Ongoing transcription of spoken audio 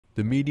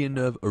The median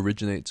nerve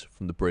originates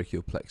from the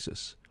brachial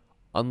plexus.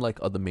 Unlike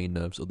other main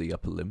nerves of the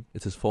upper limb,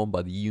 it is formed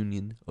by the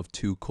union of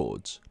two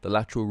cords, the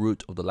lateral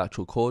root of the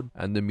lateral cord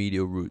and the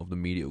medial root of the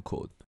medial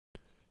cord.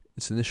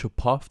 Its initial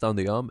path down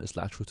the arm is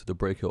lateral to the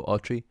brachial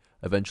artery,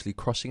 eventually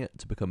crossing it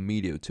to become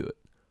medial to it,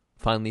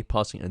 finally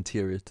passing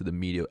anterior to the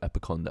medial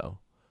epicondyle.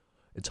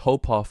 Its whole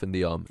path in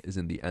the arm is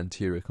in the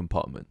anterior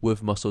compartment,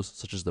 with muscles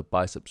such as the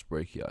biceps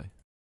brachii.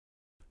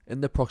 In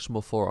the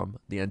proximal forearm,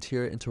 the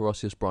anterior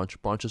interosseous branch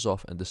branches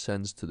off and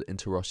descends to the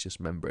interosseous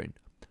membrane,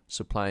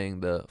 supplying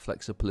the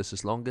flexor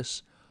pollicis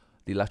longus,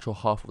 the lateral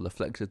half of the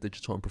flexor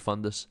digitorum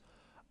profundus,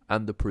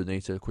 and the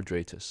pronator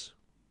quadratus.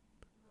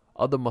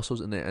 Other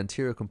muscles in the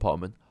anterior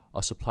compartment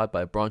are supplied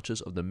by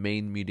branches of the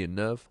main median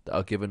nerve that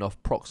are given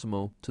off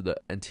proximal to the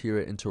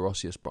anterior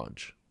interosseous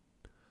branch.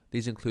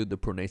 These include the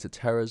pronator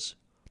teres,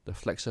 the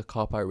flexor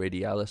carpi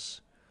radialis,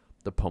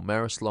 the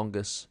palmaris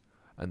longus,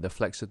 and the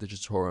flexor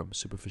digitorum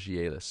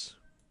superficialis.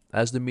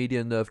 As the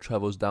median nerve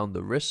travels down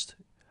the wrist,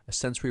 a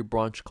sensory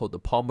branch called the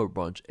palmar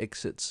branch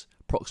exits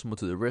proximal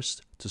to the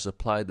wrist to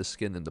supply the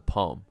skin in the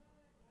palm.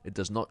 It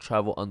does not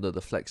travel under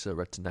the flexor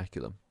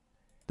retinaculum.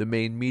 The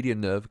main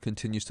median nerve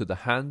continues to the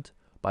hand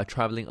by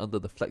traveling under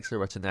the flexor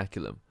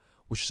retinaculum,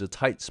 which is a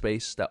tight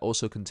space that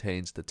also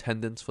contains the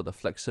tendons for the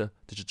flexor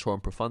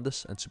digitorum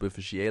profundus and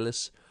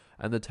superficialis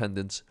and the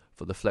tendons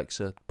for the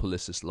flexor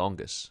pollicis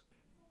longus.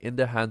 In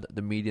the hand,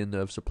 the median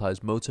nerve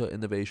supplies motor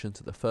innervation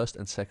to the first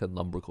and second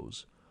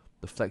lumbricals,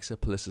 the flexor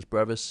pollicis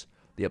brevis,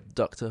 the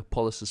abductor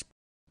pollicis,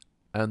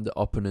 and the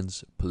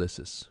opponens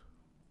pollicis.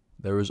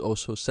 There is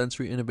also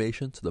sensory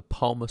innervation to the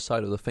palmar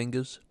side of the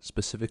fingers,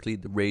 specifically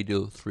the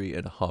radial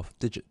 3.5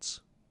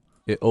 digits.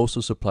 It also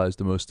supplies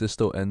the most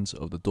distal ends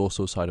of the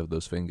dorsal side of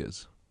those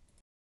fingers.